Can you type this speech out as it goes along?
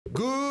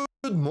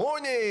Good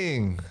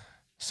morning!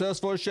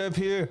 Salesforce Chef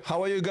here.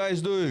 How are you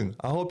guys doing?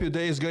 I hope your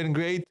day is going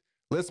great.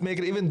 Let's make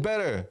it even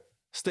better.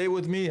 Stay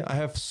with me. I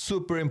have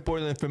super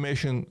important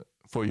information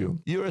for you.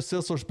 You're a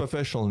Salesforce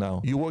professional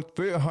now. You worked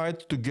very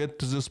hard to get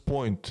to this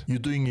point. You're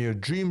doing your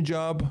dream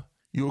job.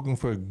 You're working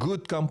for a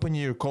good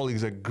company. Your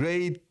colleagues are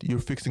great. You're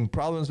fixing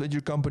problems with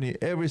your company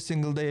every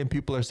single day and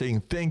people are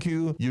saying thank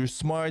you. You're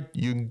smart.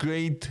 You're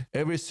great.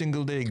 Every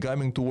single day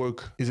coming to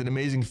work is an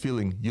amazing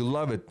feeling. You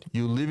love it.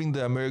 You're living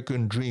the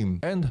American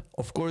dream. And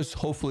of course,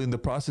 hopefully in the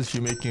process,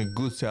 you're making a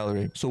good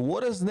salary. So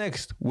what is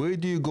next? Where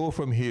do you go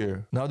from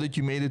here? Now that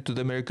you made it to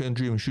the American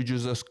dream, should you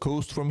just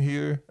coast from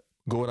here?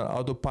 Go on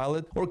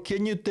autopilot? Or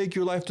can you take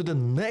your life to the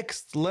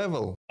next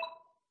level?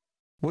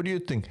 What do you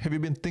think? Have you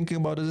been thinking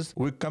about this?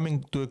 We're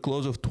coming to a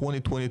close of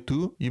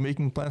 2022. You're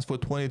making plans for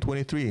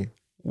 2023.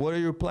 What are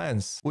your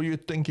plans? What are you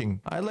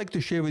thinking? I'd like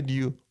to share with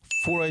you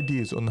 4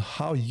 ideas on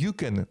how you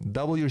can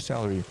double your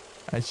salary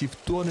and achieve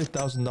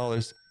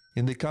 $200,000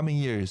 in the coming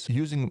years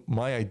using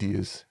my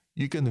ideas.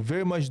 You can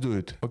very much do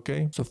it,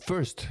 okay? So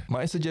first,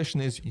 my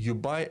suggestion is you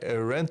buy a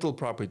rental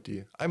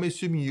property. I'm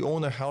assuming you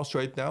own a house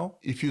right now.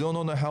 If you don't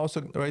own a house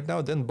right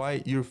now, then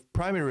buy your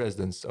primary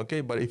residence,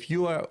 okay? But if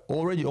you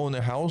already own a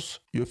house,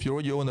 if you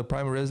already own a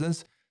primary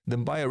residence,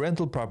 then buy a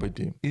rental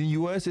property. In the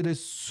US, it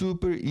is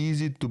super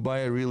easy to buy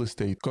a real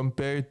estate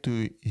compared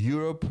to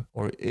Europe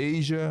or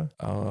Asia.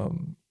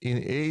 In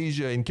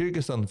Asia, in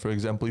Kyrgyzstan, for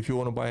example, if you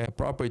want to buy a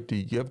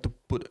property, you have to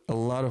put a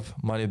lot of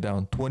money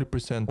down,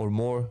 20% or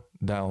more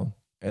down.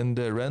 And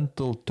the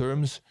rental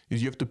terms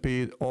is you have to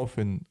pay it off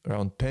in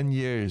around 10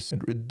 years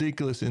at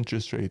ridiculous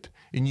interest rate.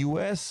 In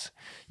US,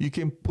 you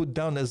can put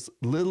down as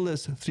little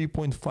as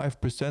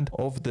 3.5%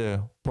 of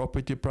the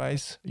property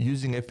price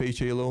using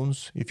FHA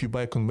loans. If you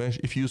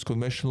use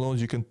conventional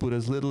loans, you can put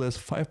as little as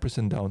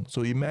 5% down.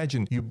 So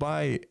imagine you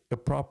buy a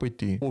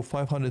property for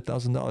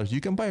 $500,000.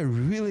 You can buy a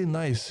really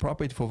nice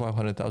property for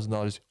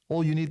 $500,000.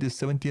 All you need is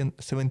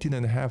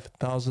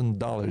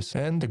 $17,500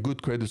 and a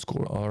good credit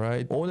score, all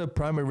right? Own a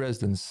primary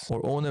residence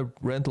or own a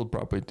rental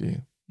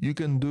property. You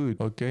can do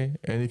it, okay?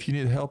 And if you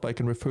need help, I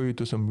can refer you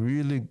to some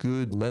really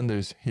good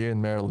lenders here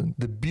in Maryland.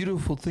 The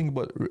beautiful thing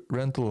about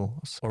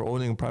rentals or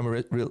owning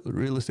primary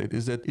real estate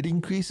is that it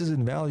increases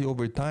in value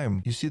over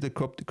time. You see the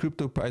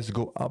crypto price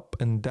go up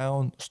and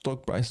down,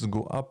 stock prices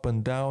go up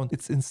and down.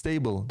 It's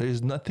unstable. There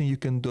is nothing you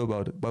can do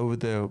about it. But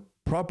with the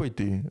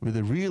property, with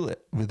real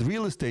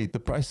estate, the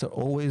prices are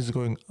always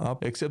going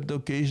up, except the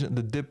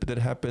dip that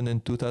happened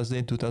in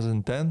 2008,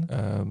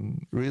 2010.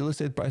 Real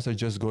estate prices are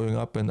just going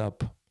up and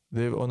up.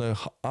 They're on a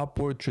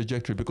upward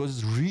trajectory because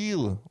it's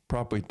real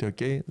property,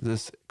 okay?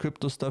 This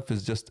crypto stuff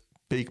is just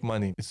fake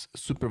money. It's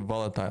super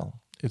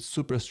volatile. It's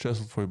super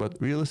stressful for you, but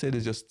real estate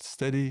is just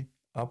steady,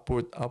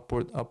 upward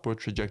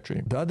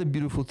trajectory. The other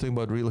beautiful thing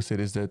about real estate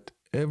is that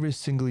every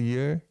single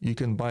year you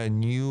can buy a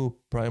new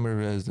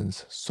primary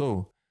residence.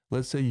 So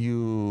let's say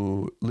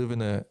you live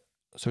in a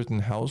certain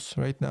house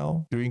right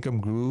now, your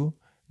income grew.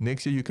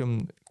 Next year, you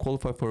can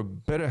qualify for a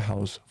better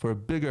house, for a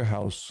bigger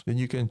house. Then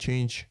you can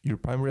change your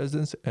primary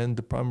residence, and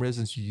the primary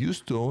residence you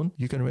used to own,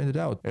 you can rent it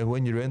out. And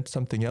when you rent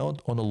something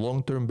out on a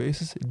long-term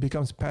basis, it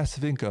becomes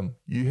passive income.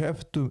 You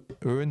have to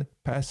earn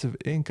passive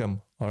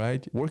income, all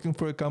right? Working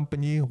for a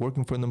company,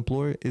 working for an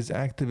employer is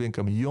active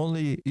income. You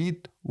only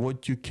eat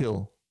what you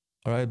kill,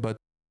 all right? But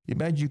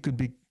imagine you could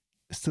be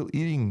still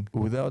eating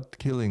without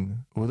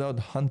killing, without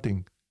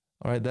hunting,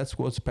 all right? That's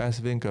what's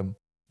passive income.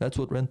 That's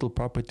what rental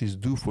properties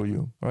do for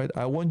you. All right.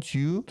 I want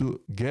you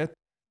to get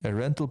a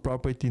rental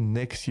property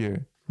next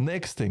year.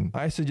 Next thing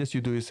I suggest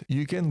you do is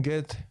you can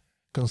get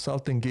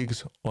consulting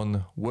gigs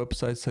on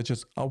websites such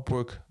as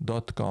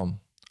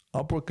Upwork.com.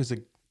 Upwork is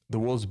the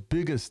world's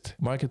biggest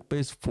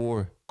marketplace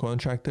for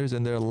contractors,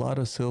 and there are a lot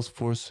of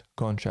Salesforce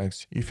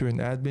contracts. If you're an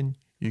admin,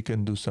 you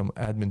can do some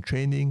admin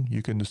training.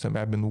 You can do some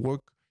admin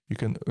work. You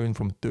can earn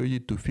from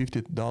 $30 to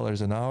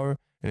 $50 an hour.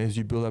 And as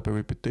you build up a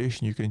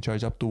reputation, you can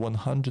charge up to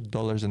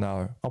 $100 an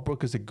hour.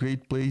 Upwork is a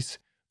great place,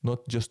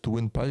 not just to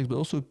win projects, but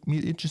also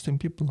meet interesting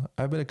people.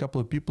 I've met a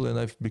couple of people and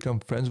I've become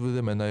friends with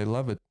them and I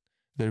love it.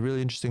 They're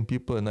really interesting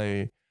people and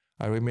I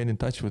remain in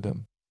touch with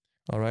them.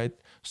 All right.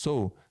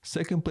 So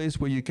second place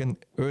where you can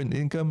earn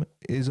income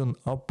is on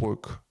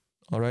Upwork.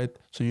 All right.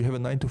 So you have a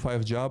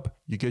 9-to-5 job,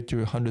 you get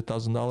your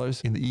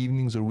 $100,000 in the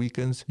evenings or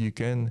weekends, you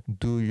can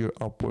do your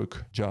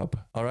Upwork job.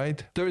 All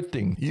right. Third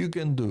thing you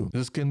can do,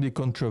 this can be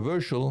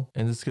controversial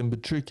and this can be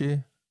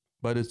tricky,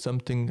 but it's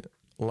something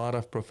a lot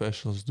of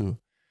professionals do,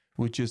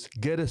 which is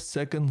get a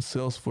second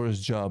Salesforce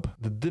job.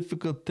 The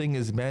difficult thing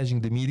is managing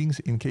the meetings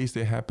in case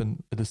they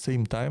happen at the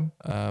same time,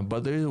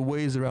 but there are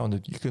ways around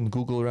it. You can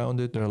Google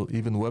around it. There are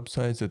even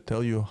websites that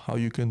tell you how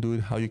you can do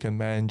it, how you can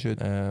manage it.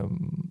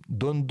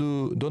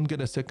 Don't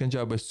get a second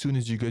job as soon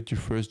as you get your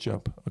first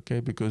job,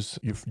 okay? Because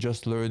you're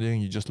just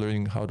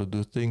learning how to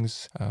do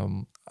things.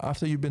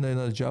 After you've been in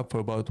a job for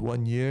about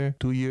 1 year,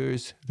 2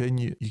 years, then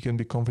you can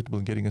be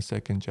comfortable getting a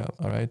second job,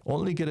 all right?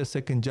 Only get a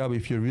second job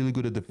if you're really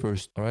good at the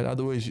first, all right?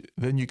 Otherwise,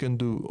 then you can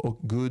do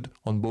good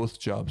on both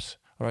jobs.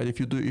 All right.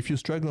 If you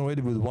struggle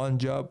already with one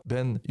job,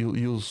 then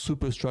you'll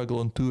super struggle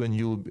on two, and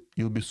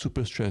you'll be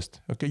super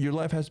stressed. Okay. Your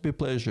life has to be a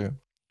pleasure.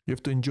 You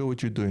have to enjoy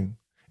what you're doing,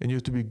 and you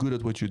have to be good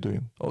at what you're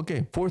doing.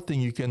 Okay. Fourth thing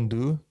you can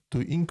do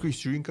to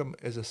increase your income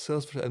as a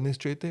Salesforce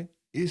administrator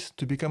is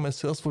to become a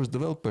Salesforce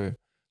developer.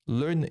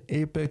 Learn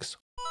Apex,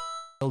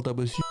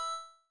 LWC,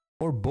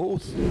 or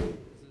both.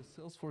 As a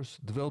Salesforce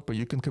developer,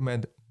 you can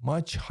command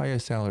much higher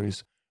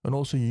salaries, and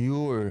also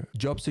your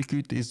job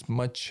security is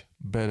much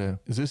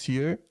better. This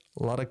year,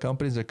 a lot of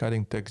companies are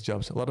cutting tech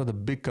jobs. A lot of the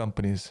big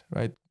companies,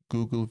 right?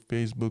 Google,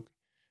 Facebook,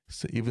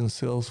 even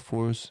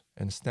Salesforce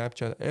and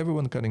Snapchat,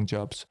 everyone cutting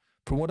jobs.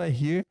 From what I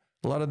hear,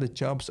 a lot of the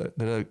jobs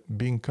that are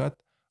being cut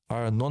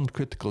are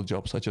non-critical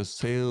jobs, such as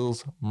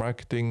sales,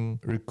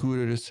 marketing,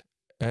 recruiters,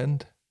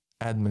 and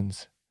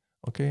admins.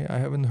 Okay, I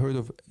haven't heard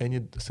of any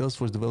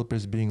Salesforce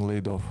developers being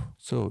laid off.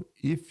 So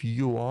if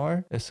you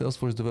are a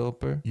Salesforce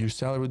developer, your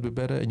salary would be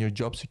better and your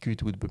job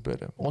security would be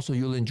better. Also,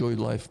 you'll enjoy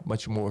life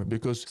much more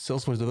because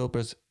Salesforce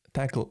developers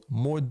tackle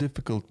more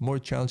difficult, more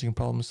challenging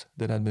problems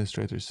than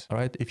administrators. All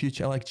right. If you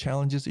like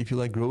challenges, if you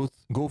like growth,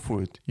 go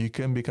for it. You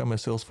can become a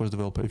Salesforce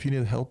developer. If you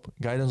need help,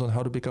 guidance on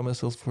how to become a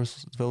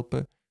Salesforce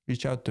developer,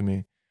 reach out to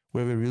me.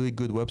 We have a really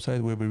good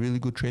website. We have a really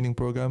good training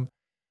program.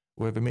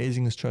 We have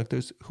amazing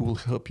instructors who will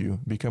help you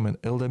become an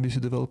LWC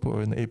developer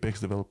or an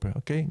Apex developer.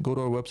 Okay. Go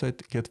to our website,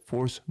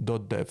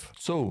 getforce.dev.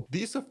 So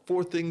these are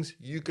 4 things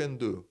you can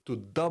do to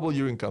double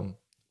your income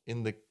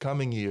in the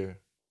coming year,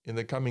 in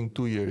the coming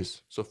 2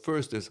 years. So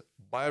first is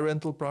buy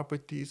rental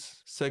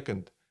properties.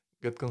 Second,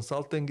 get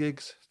consulting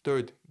gigs.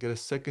 Third, get a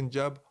second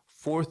job.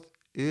 Fourth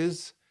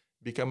is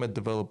become a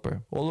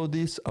developer. All of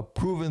these are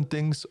proven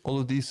things. All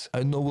of these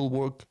I know will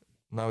work.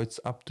 Now it's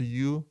up to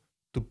you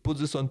to put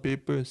this on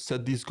paper,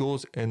 set these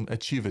goals, and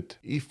achieve it.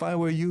 If I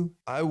were you,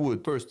 I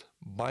would first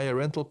buy a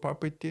rental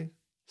property.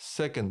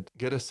 Second,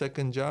 get a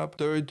second job.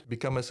 Third,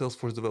 become a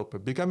Salesforce developer.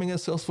 Becoming a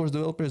Salesforce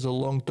developer is a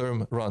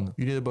long-term run.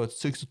 You need about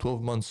 6 to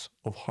 12 months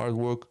of hard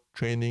work,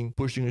 training,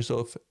 pushing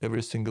yourself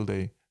every single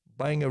day.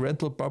 Buying a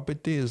rental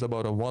property is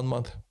about a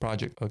 1-month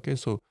project. Okay,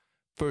 so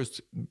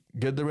first,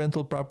 get the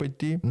rental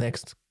property.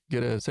 Next,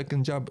 get a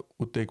second job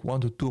would take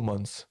 1 to 2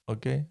 months.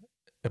 Okay,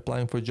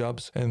 applying for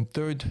jobs. And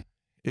third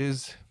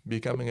is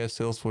becoming a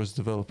Salesforce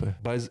developer.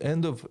 By the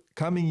end of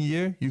coming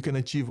year, you can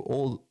achieve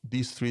all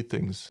these 3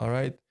 things. All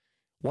right.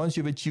 Once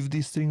you've achieved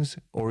these things,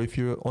 or if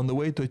you're on the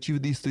way to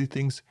achieve these 3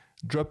 things,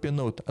 drop me a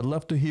note. I'd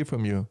love to hear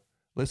from you.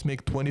 Let's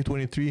make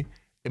 2023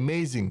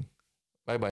 amazing.